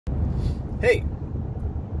Hey,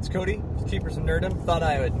 it's Cody, Keepers of Nerdom. Thought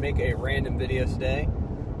I would make a random video today.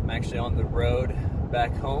 I'm actually on the road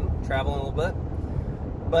back home, traveling a little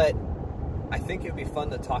bit. But I think it would be fun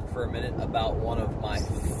to talk for a minute about one of my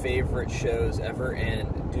favorite shows ever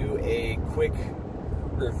and do a quick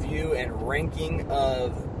review and ranking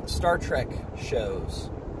of Star Trek shows.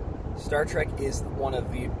 Star Trek is one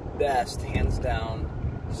of the best, hands down,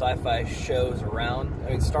 sci-fi shows around.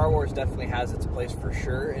 I mean, Star Wars definitely has its place for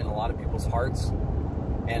sure in a lot of people's hearts,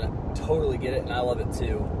 and I totally get it, and I love it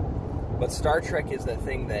too. But Star Trek is that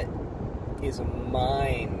thing that is a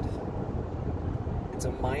mind. It's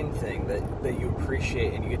a mind thing that you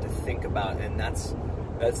appreciate and you get to think about, and that's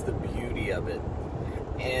the beauty of it.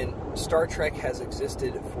 And Star Trek has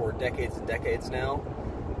existed for decades and decades now,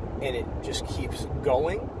 and it just keeps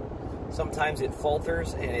going. Sometimes it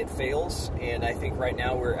falters and it fails, and I think right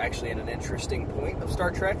now we're actually in an interesting point of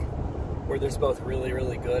Star Trek where there's both really,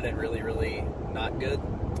 really good and really, really not good.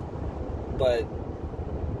 But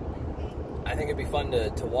I think it'd be fun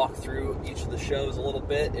to walk through each of the shows a little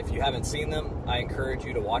bit. If you haven't seen them, I encourage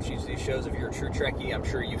you to watch each of these shows. If you're a true Trekkie, I'm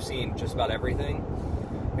sure you've seen just about everything.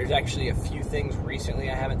 There's actually a few things recently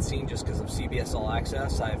I haven't seen just because of CBS All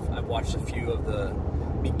Access. I've watched a few of the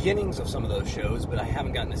beginnings of some of those shows, but I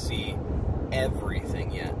haven't gotten to see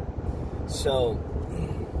everything yet. So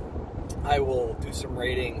I will do some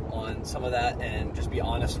rating on some of that and just be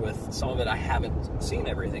honest with some of it. I haven't seen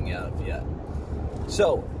everything yet.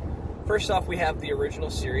 So first off, we have the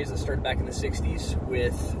original series that started back in the 60s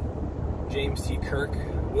with James T. Kirk,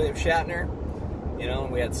 William Shatner,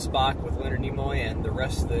 and we had Spock with Leonard Nimoy and the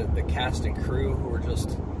rest of the cast and crew who were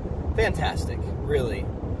just fantastic, really.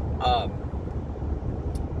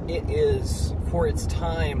 It is, for its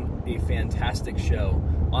time, a fantastic show.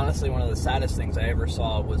 Honestly, one of the saddest things I ever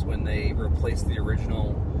saw was when they replaced the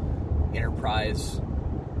original Enterprise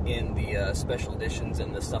in the special editions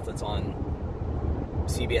and the stuff that's on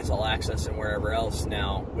CBS All Access and wherever else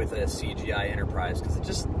now with a CGI Enterprise, because it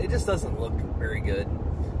just doesn't look very good.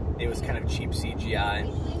 It was kind of cheap CGI,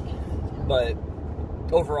 but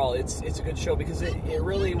overall it's a good show because it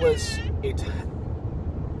really was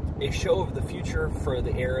a show of the future for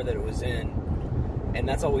the era that it was in. And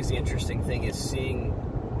that's always the interesting thing, is seeing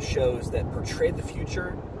shows that portray the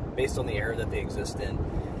future based on the era that they exist in.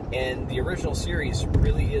 And the original series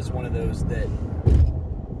really is one of those that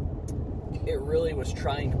it really was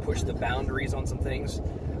trying to push the boundaries on some things.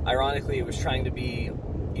 Ironically, it was trying to be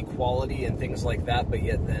equality and things like that, but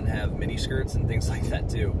yet then have miniskirts and things like that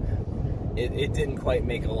too. It didn't quite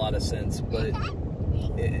make a lot of sense, but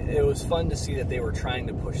it was fun to see that they were trying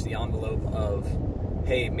to push the envelope of,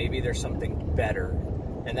 hey, maybe there's something better.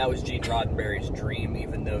 And that was Gene Roddenberry's dream,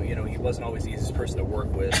 even though, he wasn't always the easiest person to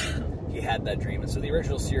work with. He had that dream. And so the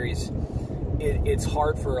original series, it's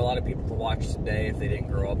hard for a lot of people to watch today if they didn't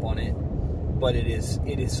grow up on it. But it is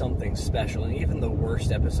something special. And even the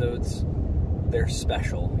worst episodes, they're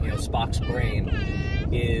special. Spock's brain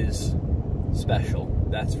is special,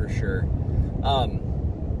 that's for sure.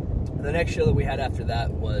 The next show that we had after that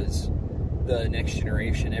was The Next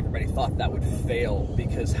Generation. Everybody thought that would fail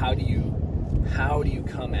because how do you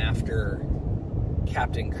come after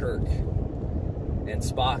Captain Kirk and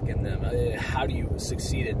Spock and them? How do you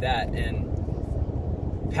succeed at that?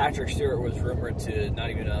 And Patrick Stewart was rumored to not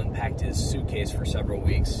even unpack his suitcase for several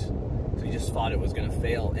weeks, so he just thought it was going to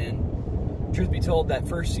fail. And truth be told, that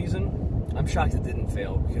first season, I'm shocked it didn't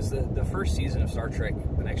fail, because the first season of Star Trek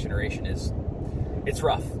The Next Generation it's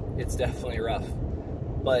rough. It's definitely rough.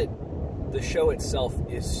 But the show itself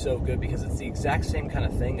is so good because it's the exact same kind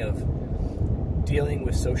of thing of dealing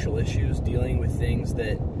with social issues, dealing with things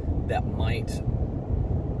that might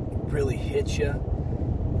really hit you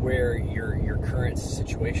where your current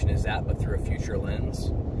situation is at, but through a future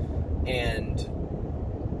lens. And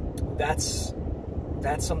that's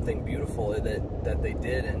something beautiful that they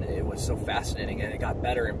did, and it was so fascinating, and it got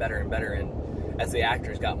better and better and better. And as the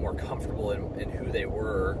actors got more comfortable in who they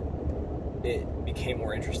were, it became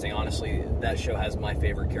more interesting. Honestly, that show has my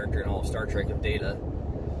favorite character in all of Star Trek, of Data.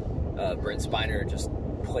 Brent Spiner just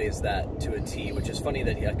plays that to a T, which is funny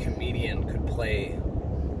that a comedian could play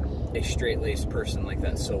a straight-laced person like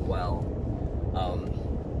that so well.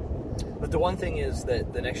 But the one thing is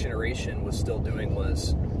that The Next Generation was still doing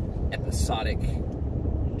was episodic,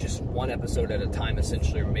 just one episode at a time,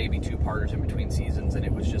 essentially, or maybe two-parters in between seasons, and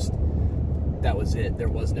it was just, that was it. There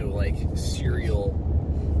was no serial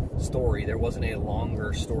story. There wasn't a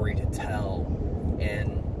longer story to tell,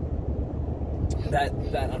 and that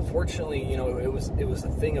unfortunately, it was a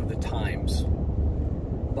thing of the times.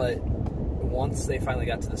 But once they finally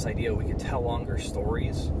got to this idea we could tell longer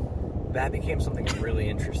stories, that became something really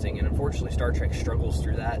interesting. And unfortunately, Star Trek struggles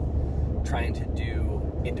through that, trying to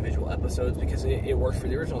do individual episodes, because it worked for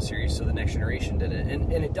the original series, so the Next Generation did it,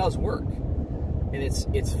 and it does work, and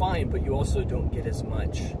it's fine, but you also don't get as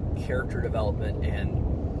much character development and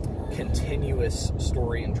continuous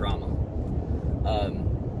story and drama.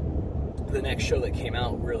 The next show that came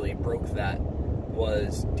out really broke that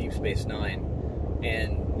was Deep Space Nine,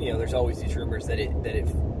 and there's always these rumors that it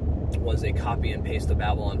was a copy and paste of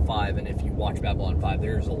Babylon 5, and if you watch Babylon 5,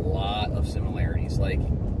 there's a lot of similarities. Like,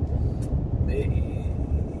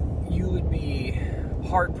 you would be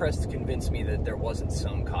hard-pressed to convince me that there wasn't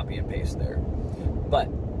some copy and paste there. But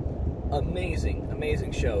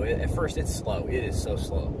amazing show. At first, it's slow. It is so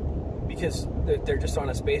slow, because they're just on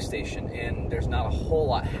a space station, and there's not a whole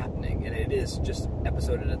lot happening, and it is just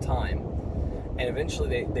episode at a time. And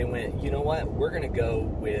eventually, they went, you know what? We're going to go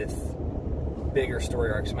with bigger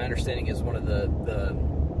story arcs. My understanding is one of the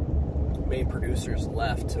main producers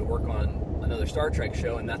left to work on another Star Trek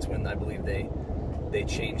show, and that's when I believe they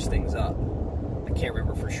changed things up. I can't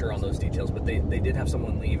remember for sure on those details, but they did have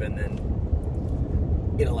someone leave, and then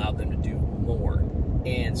it allowed them to do more.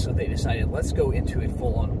 And so they decided, let's go into a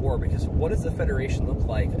full-on war, because what does the Federation look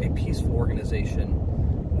like, a peaceful organization,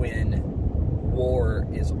 when war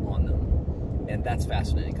is on them? And that's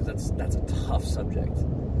fascinating, because that's a tough subject.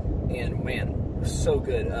 And man, so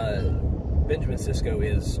good. Benjamin Sisko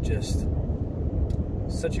is just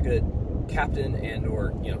such a good captain and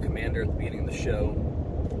or commander at the beginning of the show.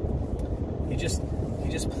 He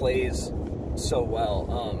just plays so well.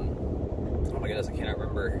 Oh my goodness, I cannot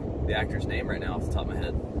remember the actor's name right now off the top of my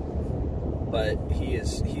head, but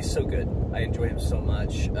he's so good. I enjoy him so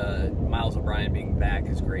much. Miles O'Brien being back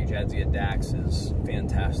is great. Jadzia Dax is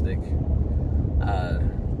fantastic.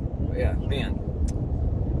 Yeah, man.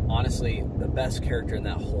 Honestly, the best character in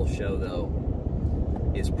that whole show, though,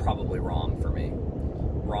 is probably Rom for me.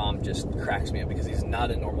 Rom just cracks me up because he's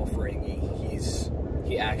not a normal Ferengi.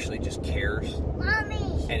 He actually just cares.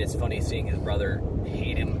 Mommy. And it's funny seeing his brother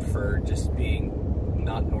hate him for just being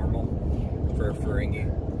not normal for a Ferengi.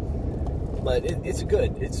 But it's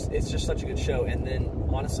good. It's just such a good show. And then,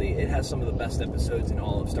 honestly, it has some of the best episodes in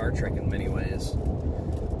all of Star Trek in many ways.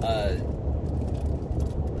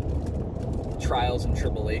 Trials and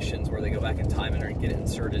Tribulations, where they go back in time and get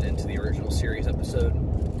inserted into the original series episode,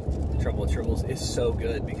 Trouble with Tribbles, is so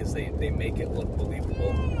good because they make it look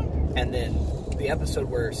believable. And then the episode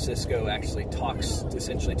where Sisko actually talks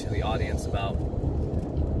essentially to the audience about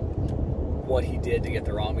what he did to get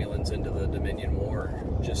the Romulans into the Dominion War,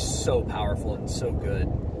 just so powerful and so good,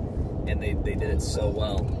 and they did it so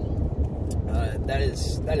well. That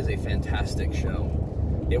is a fantastic show.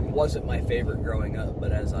 It wasn't my favorite growing up,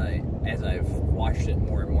 but as I've watched it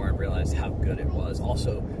more and more, I've realized how good it was.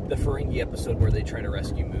 Also, the Ferengi episode where they try to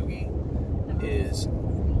rescue Moogie is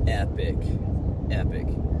epic.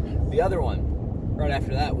 The other one, right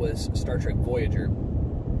after that, was Star Trek Voyager.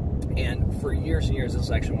 And for years and years, this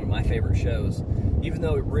is actually one of my favorite shows. Even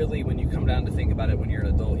though it really, when you come down to think about it, when you're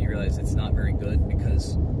an adult, you realize it's not very good,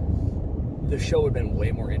 because the show would have been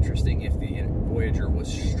way more interesting if the Voyager was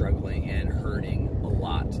struggling and hurting a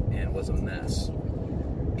lot and was a mess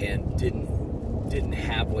and didn't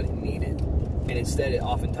have what it needed. And instead,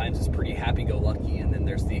 oftentimes it's pretty happy-go-lucky, and then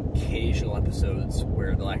there's the occasional episodes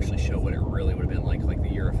where they'll actually show what it really would have been like the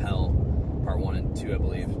Year of Hell, Part 1 and 2, I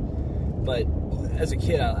believe. But as a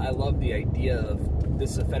kid, I loved the idea of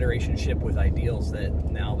this is a Federation ship with ideals that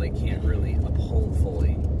now they can't really uphold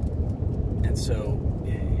fully. And so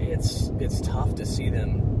it's tough to see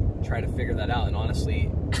them try to figure that out. And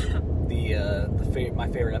honestly, my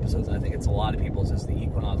favorite episodes, and I think it's a lot of people's, is the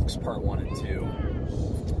Equinox Part 1 and 2.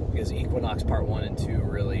 Because Equinox Part 1 and 2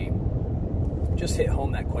 really just hit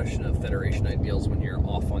home that question of Federation ideals when you're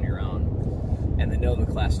off on your own. And the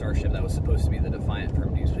Nova-class starship that was supposed to be the Defiant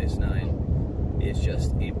from Deep Space Nine is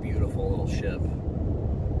just a beautiful little ship.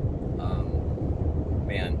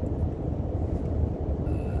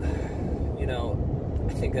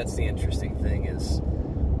 I think that's the interesting thing is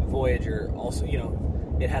Voyager also,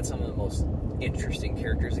 it had some of the most interesting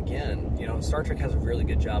characters again. Star Trek has a really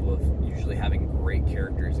good job of usually having great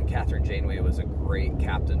characters, and Catherine Janeway was a great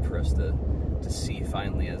captain for us to see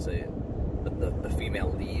finally as the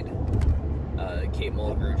female lead. Kate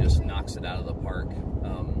Mulgrew just knocks it out of the park.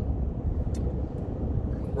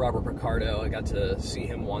 Robert Picardo, I got to see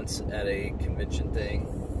him once at a convention thing,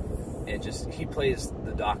 and he plays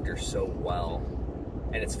the Doctor so well.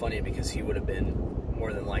 And it's funny because he would have been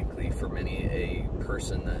more than likely for many a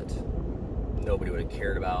person that nobody would have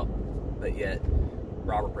cared about, but yet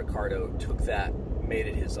Robert Picardo took that, made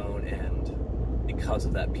it his own, and because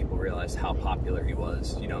of that, people realized how popular he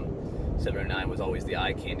was. 709 was always the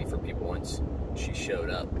eye candy for people once she showed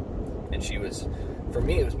up. And she was, for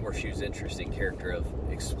me, it was more she was an interesting character of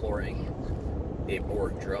exploring a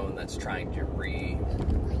Borg drone that's trying to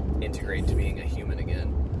reintegrate to being a human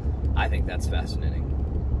again. I think that's fascinating.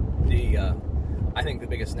 I think the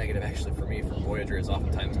biggest negative actually for me from Voyager is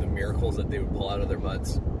oftentimes the miracles that they would pull out of their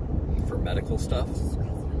butts for medical stuff.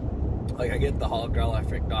 Like, I get the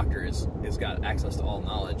holographic doctor is got access to all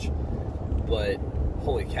knowledge, but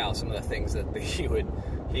holy cow, some of the things that he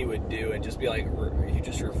would do and just be like, you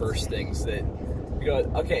just reverse things that you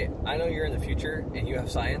go, okay, I know you're in the future and you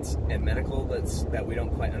have science and medical that we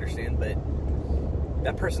don't quite understand, but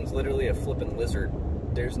that person's literally a flippin' lizard.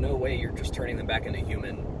 There's no way you're just turning them back into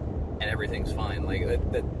human and everything's fine. Like,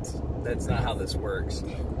 that's not how this works.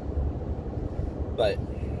 But,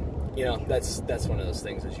 you know, that's one of those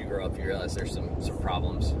things as you grow up, you realize there's some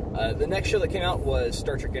problems. The next show that came out was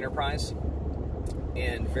Star Trek Enterprise,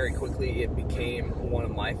 and very quickly it became one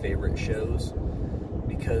of my favorite shows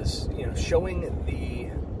because, you know, showing the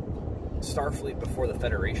Starfleet before the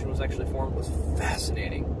Federation was actually formed was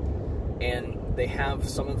fascinating. And they have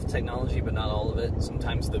some of the technology, but not all of it.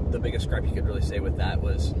 Sometimes the biggest gripe you could really say with that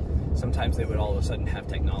was sometimes they would all of a sudden have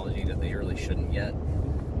technology that they really shouldn't yet.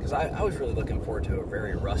 Because I was really looking forward to a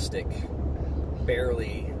very rustic,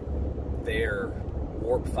 barely there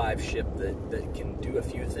Warp 5 ship that can do a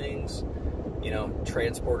few things. You know,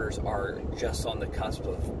 transporters are just on the cusp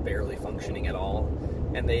of barely functioning at all.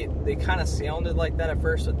 And they kind of sounded like that at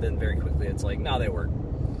first, but then very quickly it's like, no, they weren't.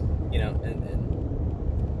 You know, and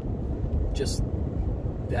just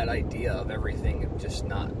that idea of everything just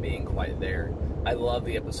not being quite there. I love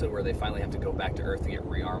the episode where they finally have to go back to Earth to get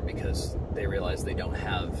rearmed because they realize they don't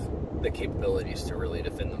have the capabilities to really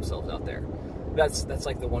defend themselves out there. That's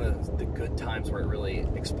like one of the good times where it really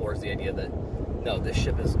explores the idea that no, this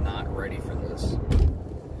ship is not ready for this.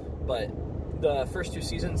 But the first 2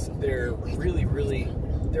 seasons, they're really, really,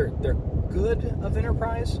 they're good of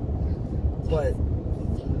Enterprise, but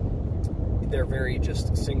they're very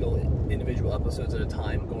just single individual episodes at a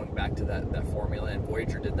time, going back to that formula, and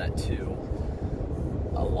Voyager did that too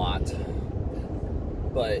a lot.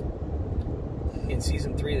 But in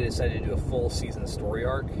season 3 they decided to do a full season story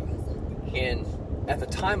arc, and at the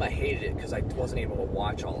time I hated it because I wasn't able to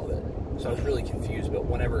watch all of it, so I was really confused. But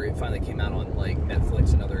whenever it finally came out on like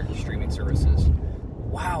Netflix and other streaming services,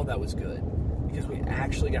 wow, that was good, because we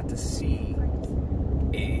actually got to see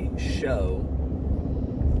a show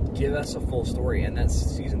give us a full story. And that's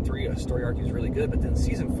season 3. A story arc is really good. But then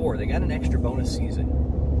season 4, they got an extra bonus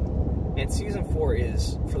season, and season 4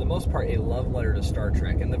 is for the most part a love letter to Star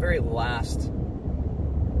Trek. And the very last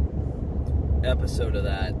episode of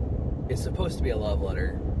that is supposed to be a love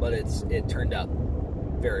letter, but it turned out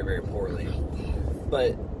very, very poorly.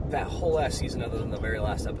 But that whole last season, other than the very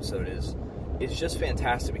last episode, is just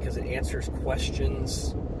fantastic because it answers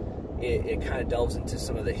questions. It kind of delves into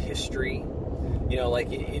some of the history. You know,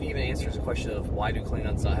 like, it even answers the question of why do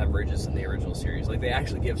Klingons not have ridges in the original series. Like, they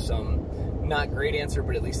actually give some, not great answer,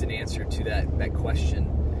 but at least an answer to that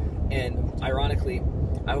question. And ironically,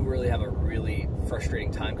 I would really have a really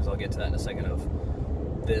frustrating time, because I'll get to that in a second,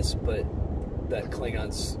 of this, but that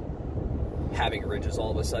Klingons having ridges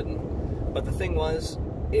all of a sudden. But the thing was,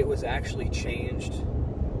 it was actually changed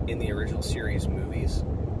in the original series movies,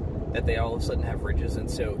 that they all of a sudden have ridges.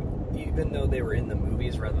 And so even though they were in the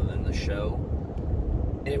movies rather than the show,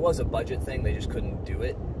 and it was a budget thing, they just couldn't do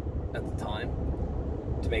it at the time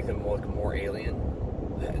to make them look more alien.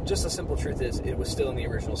 Just the simple truth is, it was still in the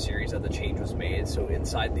original series that the change was made, so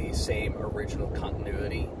inside the same original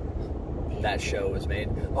continuity, that show was made.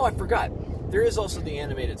 Oh, I forgot. There is also the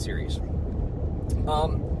animated series.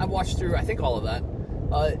 I've watched through, I think, all of that.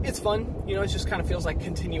 It's fun. You know, it just kind of feels like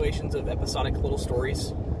continuations of episodic little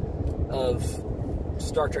stories of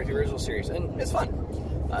Star Trek, the original series, and it's fun.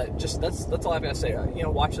 That's all I've got to say. You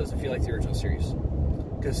know, watch those if you like the original series,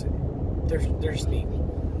 because they're just neat,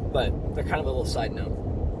 but they're kind of a little side note.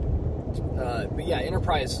 But yeah,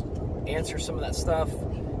 Enterprise answers some of that stuff.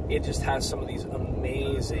 It just has some of these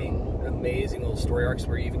amazing little story arcs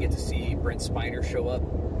where you even get to see Brent Spiner show up,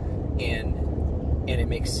 and it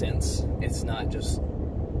makes sense. It's not just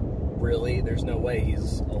really, there's no way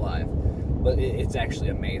he's alive, but it's actually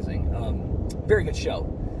amazing. Very good show.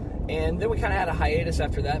 And then we kind of had a hiatus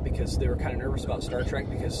after that because they were kind of nervous about Star Trek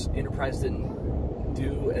because Enterprise didn't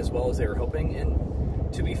do as well as they were hoping.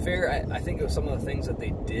 And to be fair, I think it was some of the things that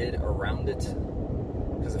they did around it,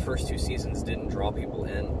 because the first 2 seasons didn't draw people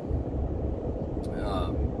in.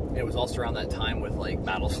 It was also around that time with like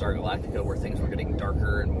Battlestar Galactica, where things were getting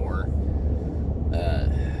darker and more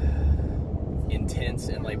intense,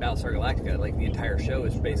 and like Battlestar Galactica, like the entire show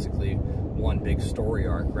is basically one big story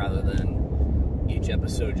arc rather than each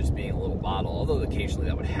episode just being a little bottle, although occasionally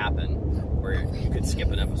that would happen where you could skip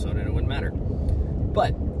an episode and it wouldn't matter.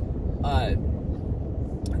 But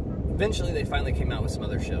eventually they finally came out with some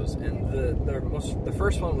other shows, and the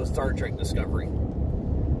first one was Star Trek Discovery.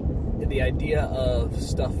 The idea of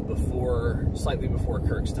stuff slightly before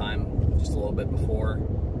Kirk's time, just a little bit before,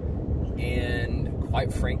 and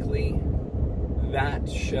quite frankly, that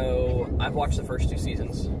show, I've watched the first 2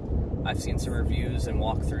 seasons. I've seen some reviews and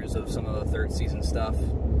walkthroughs of some of the 3rd season stuff,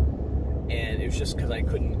 and it was just because I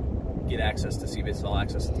couldn't get access to CBS All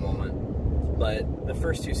Access at the moment. But the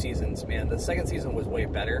first 2 seasons, man, the 2nd season was way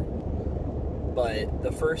better, but the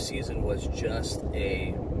 1st season was just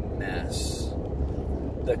a mess.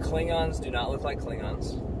 The Klingons do not look like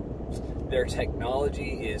Klingons. Their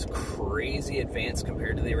technology is crazy advanced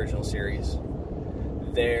compared to the original series.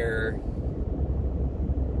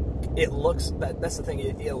 That's the thing,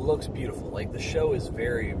 it looks beautiful. Like, the show is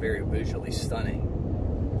very, very visually stunning.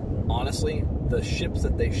 Honestly, the ships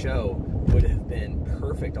that they show would have been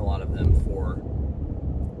perfect, a lot of them, for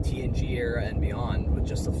TNG era and beyond, with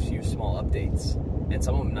just a few small updates. And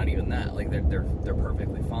some of them not even that. Like, they're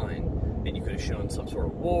perfectly fine. And you could have shown some sort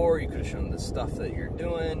of war, you could have shown the stuff that you're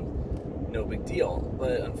doing, no big deal.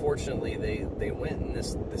 But unfortunately, they went in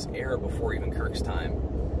this era before even Kirk's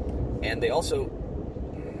time. And they also,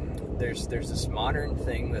 there's this modern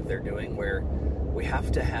thing that they're doing where we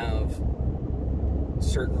have to have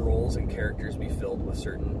certain roles and characters be filled with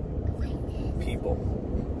certain people.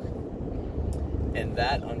 And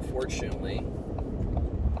that, unfortunately,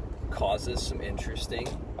 causes some interesting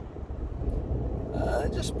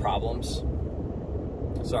just problems.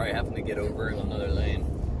 Sorry, having to get over in another lane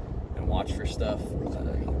and watch for stuff.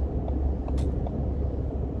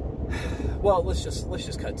 Well, let's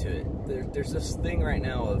just cut to it. There's this thing right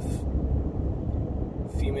now of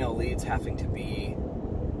female leads having to be,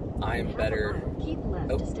 I'm better. Keep left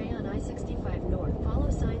to stay on I-65 North. Follow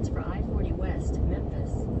signs for I-40 West,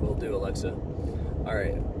 Memphis. Will do, Alexa. All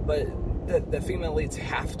right, but the female leads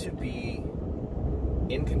have to be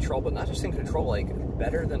in control, but not just in control, like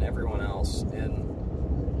better than everyone else. And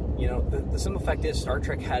you know, the simple fact is, Star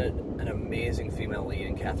Trek had an amazing female lead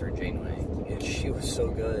in Kathryn Janeway, and she was so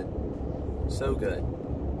good,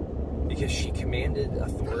 because she commanded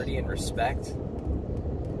authority and respect,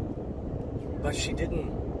 but she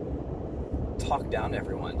didn't talk down to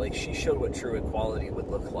everyone. Like, she showed what true equality would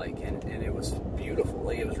look like, and it was beautiful.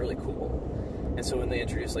 Like, it was really cool. And so when they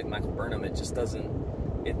introduced like Michael Burnham, it just doesn't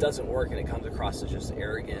work, and it comes across as just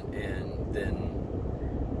arrogant and then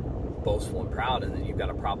boastful and proud, and then you've got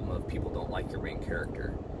a problem of people don't like your main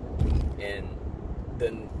character. And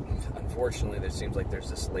then unfortunately there seems like there's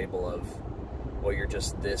this label of, well, you're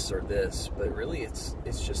just this or this, but really it's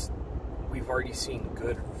just, we've already seen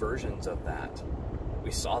good versions of that. We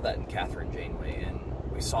saw that in Kathryn Janeway, and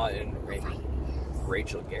we saw it in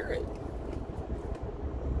Rachel Garrett.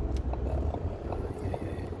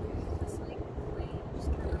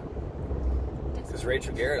 Because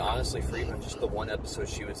Rachel Garrett, honestly, for even just the one episode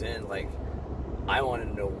she was in, like, I wanted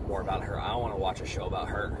to know more about her. I want to watch a show about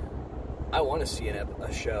her. I want to see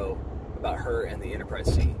a show about her and the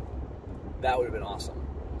Enterprise C. That would have been awesome.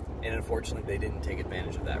 And unfortunately, they didn't take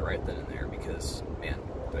advantage of that right then and there, because, man,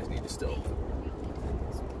 you guys need to still.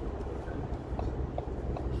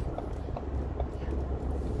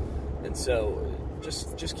 And so,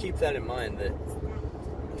 just keep that in mind, that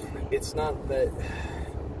it's not that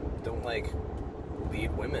don't like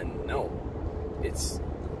lead women. No, it's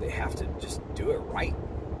they have to just do it right.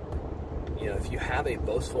 You know, if you have a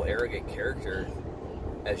boastful, arrogant character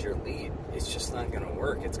as your lead, it's just not going to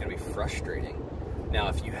work. It's going to be frustrating. Now,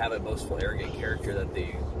 if you have a boastful, arrogant character that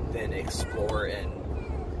they then explore and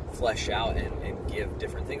flesh out and give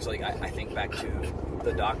different things, like I think back to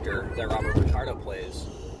the Doctor that Robert Picardo plays,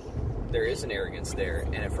 there is an arrogance there,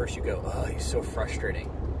 and at first you go, oh, he's so frustrating.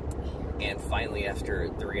 And finally, after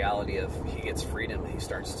the reality of he gets freedom, he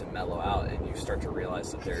starts to mellow out, and you start to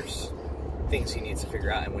realize that there's things he needs to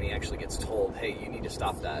figure out. And when he actually gets told, hey, you need to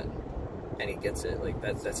stop that, and he gets it, like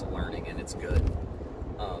that's learning, and it's good.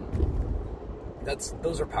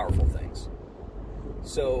 Those are powerful things.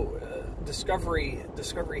 So Discovery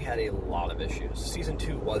had a lot of issues. Season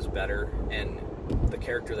 2 was better, and the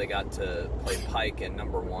character they got to play Pike and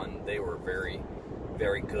Number 1, they were very,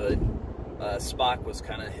 very good. Spock was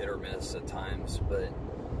kind of hit or miss at times, but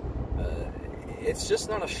it's just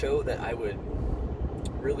not a show that I would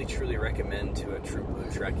really truly recommend to a true blue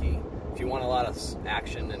Trekkie. If you want a lot of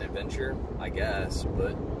action and adventure, I guess,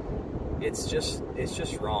 but it's just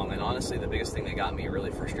wrong. And honestly, the biggest thing that got me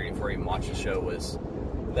really frustrated before I even watched the show was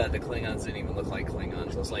that the Klingons didn't even look like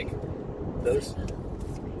Klingons. It was like those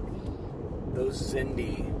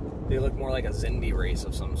Xindi, they look more like a Xindi race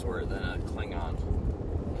of some sort than a Klingon.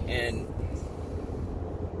 And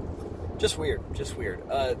just weird.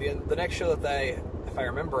 The next show that if I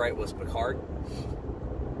remember right, was Picard.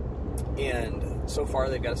 And so far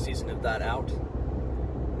they've got a season of that out.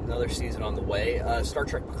 Another season on the way. Star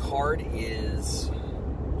Trek Picard is,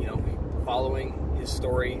 following his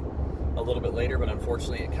story a little bit later, but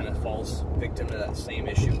unfortunately it kind of falls victim to that same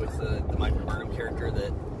issue with the Michael Burnham character,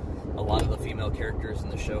 that a lot of the female characters in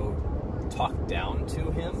the show talk down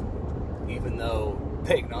to him, even though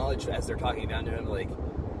they acknowledge as they're talking down to him, like,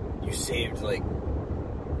 you saved like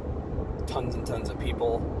tons and tons of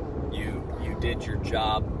people, you did your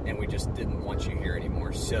job, and we just didn't want you here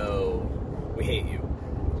anymore, so we hate you.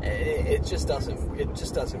 It just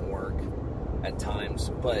doesn't work at times.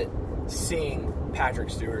 But seeing Patrick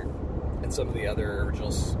Stewart and some of the other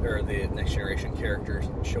originals or the Next Generation characters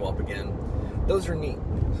show up again, those are neat.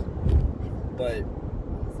 But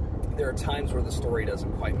there are times where the story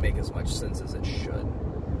doesn't quite make as much sense as it should.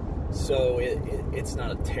 So it's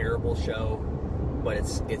not a terrible show, but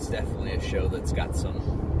it's definitely a show that's got some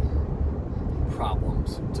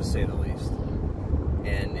problems, to say the least.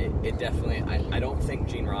 And it definitely, I don't think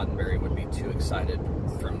Gene Roddenberry would be too excited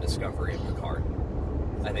from Discovery of Picard.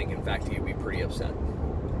 I think, in fact, he'd be pretty upset.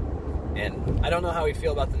 And I don't know how he'd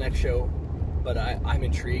feel about the next show, but I'm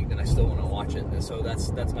intrigued and I still want to watch it. And so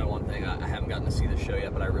that's my one thing. I haven't gotten to see the show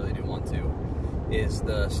yet, but I really do want to, is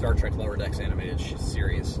the Star Trek Lower Decks animated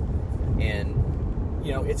series. And,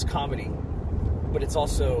 it's comedy, but it's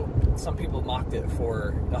also, some people mocked it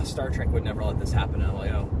for, Star Trek would never let this happen. I'm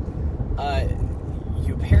like,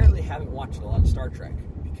 you apparently haven't watched a lot of Star Trek,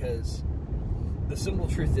 because the simple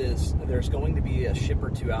truth is there's going to be a ship or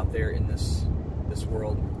two out there in this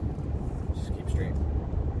world. Just keep straight.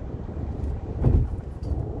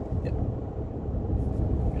 Yep.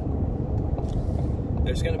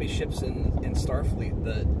 There's going to be ships in Starfleet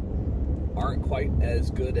that aren't quite as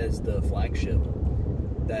good as the flagship,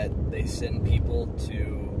 that they send people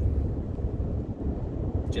to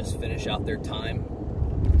just finish out their time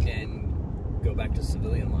and go back to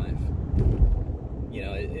civilian life.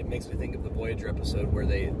 It makes me think of the Voyager episode where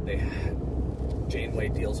Janeway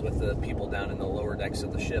deals with the people down in the lower decks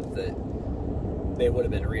of the ship that they would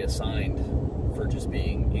have been reassigned for just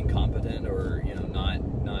being incompetent or,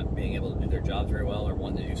 not being able to do their jobs very well or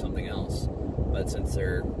wanting to do something else. But since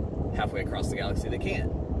they're halfway across the galaxy, they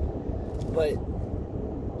can't. But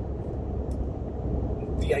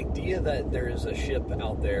the idea that there is a ship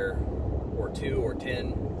out there, or 2 or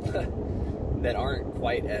 10, that aren't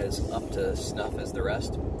quite as up to snuff as the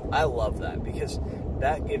rest, I love that, because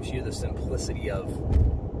that gives you the simplicity of,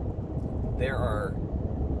 there are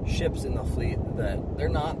ships in the fleet that they're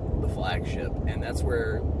not the flagship, and that's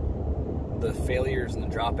where the failures and the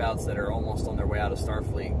dropouts that are almost on their way out of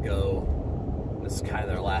Starfleet go. This is kind of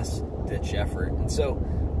their last ditch effort. And so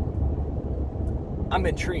I'm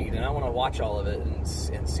intrigued, and I want to watch all of it and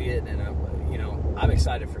see it, and I'm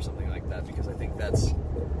excited for something like that, because I think that's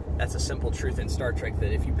a simple truth in Star Trek,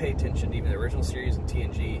 that if you pay attention to even the original series and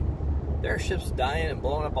TNG, there are ships dying and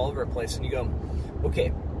blowing up all over the place, and you go,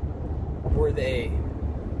 okay, were they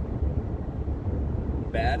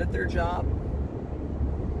bad at their job?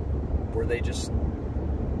 Were they just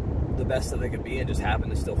the best that they could be and just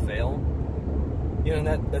happened to still fail? And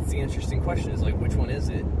that's the interesting question, is like, which one is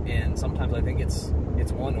it? And sometimes I think it's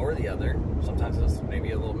one or the other. Sometimes it's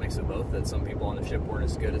maybe a little mix of both, that some people on the ship weren't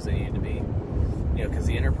as good as they needed to be. Because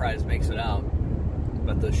the Enterprise makes it out,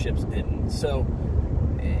 but those ships didn't. So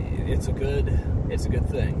it's a good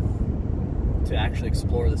thing to actually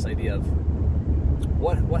explore this idea of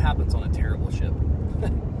what happens on a terrible ship.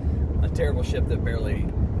 A terrible ship that barely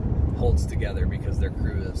holds together because their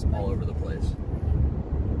crew is all over the place.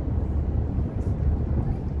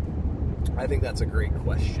 I think that's a great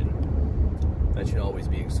question that should always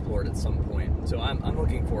be explored at some point. So I'm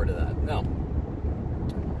looking forward to that. Now,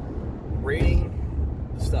 rating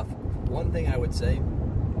the stuff. One thing I would say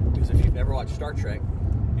is, if you've never watched Star Trek,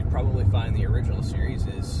 you'd probably find the original series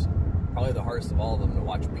is probably the hardest of all of them to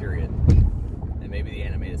watch, period. And maybe the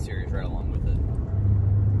animated series right along with it.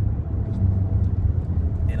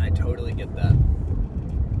 And I totally get that.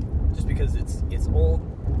 Just because it's old,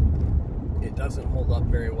 it doesn't hold up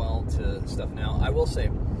very well to stuff now. I will say,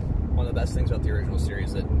 one of the best things about the original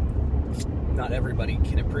series that not everybody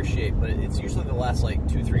can appreciate, but it's usually the last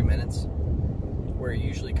 2-3 minutes, where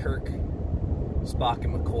usually Kirk, Spock,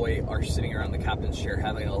 and McCoy are sitting around the captain's chair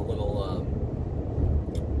having a little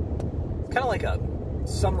kind of like a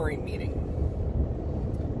summary meeting.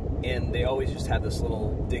 And they always just have this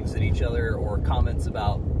little digs at each other or comments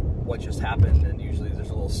about what just happened, and usually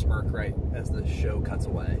there's a little smirk right as the show cuts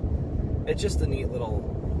away. It's just a neat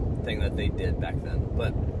little thing that they did back then.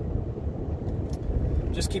 But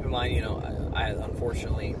just keep in mind, you know, I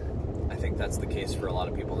unfortunately, I think that's the case for a lot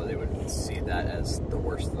of people, that they would see that as the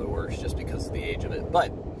worst of the worst just because of the age of it.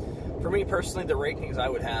 But for me personally, the rankings I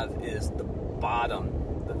would have is the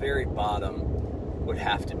bottom, the very bottom would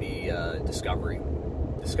have to be Discovery.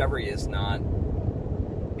 Discovery is not,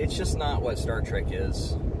 it's just not what Star Trek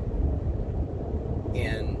is.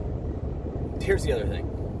 And here's the other thing.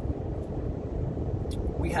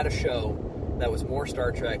 We had a show that was more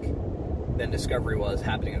Star Trek than Discovery was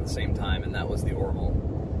happening at the same time, and that was The Orville.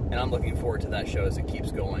 And I'm looking forward to that show as it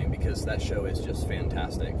keeps going, because that show is just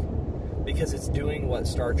fantastic. Because it's doing what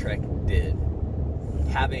Star Trek did.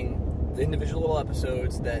 Having the individual little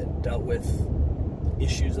episodes that dealt with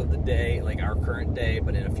issues of the day, like our current day,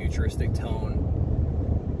 but in a futuristic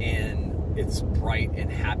tone. And it's bright and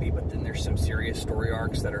happy, but then there's some serious story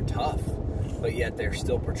arcs that are tough, but yet they're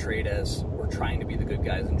still portrayed as we're trying to be the good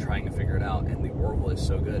guys and trying to figure it out. And The Orville is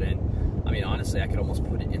so good. And I mean, honestly, I could almost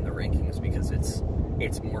put it in the rankings because it's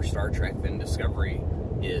more Star Trek than Discovery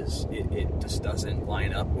is. It just doesn't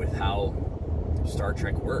line up with how Star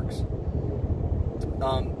Trek works.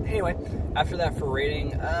 Anyway, after that for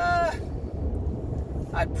rating,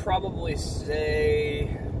 I'd probably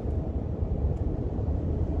say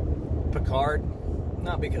Picard.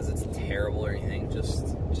 Not because it's terrible or anything,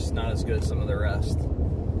 just not as good as some of the rest.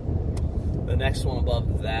 The next one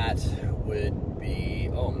above that would be,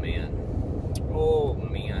 oh man.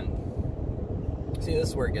 See, this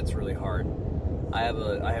is where it gets really hard. I have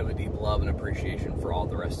a deep love and appreciation for all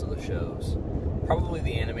the rest of the shows. Probably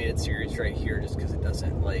the animated series right here, just because it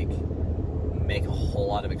doesn't like make a whole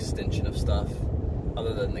lot of extension of stuff.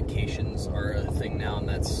 Other than the Cations are a thing now, and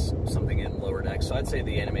that's something in Lower Decks. So I'd say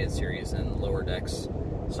the animated series and Lower Decks,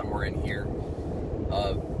 somewhere in here.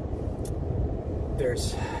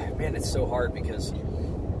 Man, it's so hard because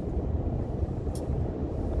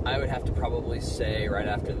I would have to probably say right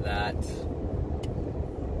after that,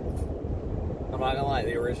 I'm not gonna lie,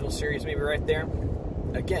 the original series maybe right there.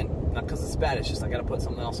 Again, not because it's bad, it's just I gotta put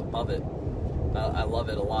something else above it. I love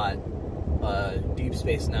it a lot. Deep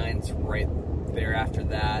Space Nine's right there after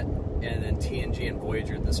that, and then TNG and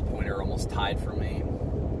Voyager at this point are almost tied for me.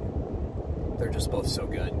 They're just both so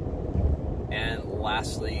good. And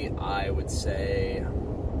lastly, I would say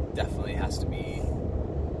definitely has to be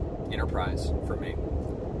Enterprise for me.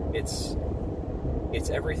 It's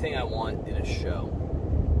everything I want in a show.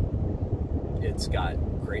 It's got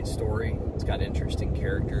great story. It's got interesting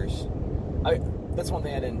characters. That's one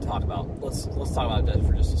thing I didn't talk about. Let's talk about that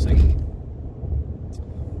for just a second.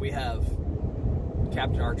 We have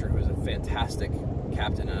Captain Archer, who's a fantastic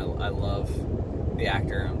captain. I love the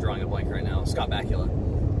actor. I'm drawing a blank right now. Scott Bakula.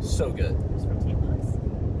 So good. It's from St. Louis.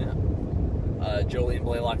 Yeah. Jolene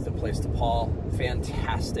Blalock that plays T'Pol.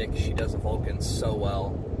 Fantastic. She does a Vulcan so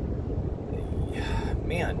well.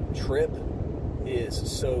 Man, Trip is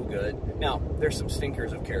so good. Now, there's some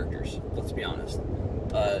stinkers of characters, let's be honest.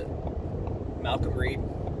 Malcolm Reed,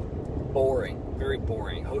 boring. Very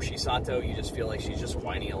boring. Hoshi Sato, you just feel like she's just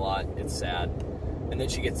whining a lot. It's sad. And then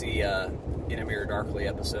she gets the In a Mirror Darkly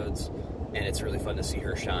episodes, and it's really fun to see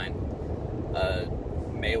her shine.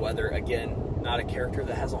 Mayweather, again, not a character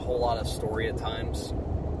that has a whole lot of story at times.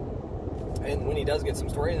 And when he does get some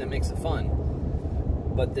story, then it makes it fun.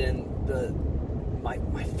 But then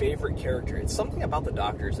my favorite character, it's something about the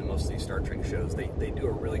doctors in most of these Star Trek shows they do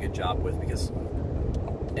a really good job with, because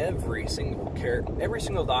every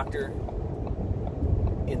single doctor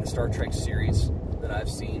in the Star Trek series that I've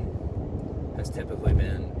seen has typically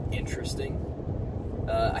been interesting.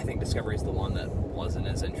 I think Discovery is the one that wasn't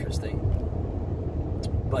as interesting.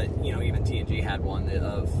 But, you know, even TNG had one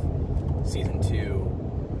of season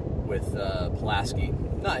 2 with Pulaski.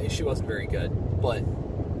 She wasn't very good, but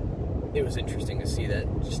it was interesting to see that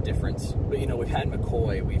just difference. But, you know, we've had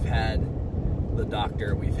McCoy, we've had the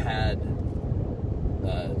Doctor, we've had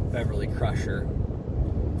Beverly Crusher,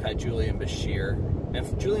 we've had Julian Bashir.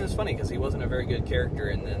 And Julian was funny because he wasn't a very good character,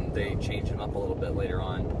 and then they changed him up a little bit later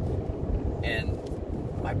on. And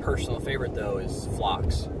my personal favorite, though, is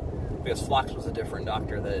Phlox. Because Phlox was a different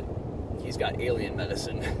doctor that he's got alien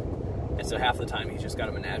medicine. And so half the time he's just got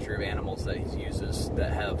a menagerie of animals that he uses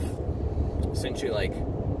that have essentially like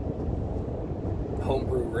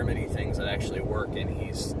homebrew remedy things that actually work,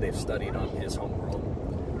 and they've studied on his homeworld.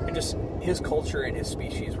 And just his culture and his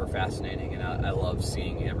species were fascinating, and I love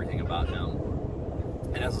seeing everything about him.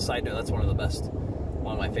 And as a side note, that's one of the best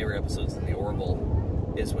one of my favorite episodes in The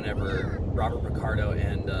Orville is whenever Robert Picardo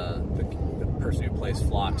and the person who plays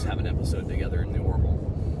Phlox have an episode together in The Orville.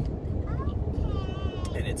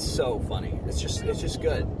 And it's so funny. It's just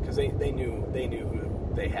good because they knew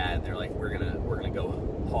who they had. And they're like, we're gonna go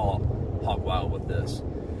hog wild with this.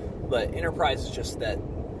 But Enterprise is just that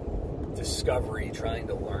discovery, trying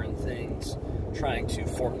to learn things, trying to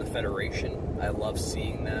form the Federation. I love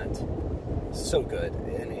seeing that. So good,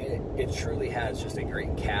 and it truly has just a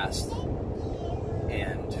great cast.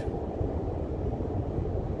 And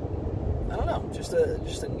I don't know, just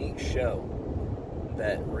a neat show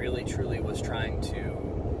that really truly was trying to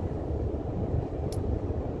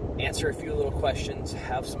answer a few little questions,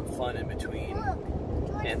 have some fun in between,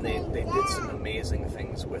 and they did some amazing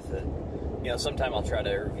things with it. You know, sometime I'll try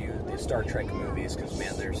to review the Star Trek movies because,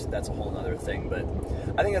 man, that's a whole other thing. But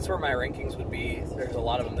I think that's where my rankings would be. There's a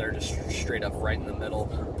lot of them that are just straight up right in the middle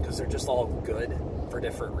because they're just all good for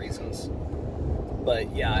different reasons.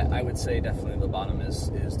 But yeah, I would say definitely the bottom is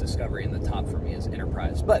Discovery, and the top for me is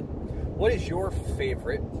Enterprise. But what is your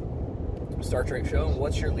favorite Star Trek show, and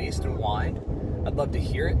what's your least, and why? I'd love to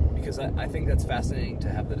hear it because I think that's fascinating to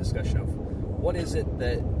have the discussion of what is it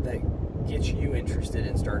that gets you interested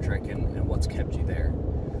in Star Trek and what's kept you there.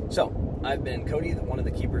 So, I've been Cody, one of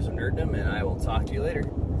the Keepers of Nerddom, and I will talk to you later.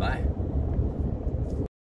 Bye.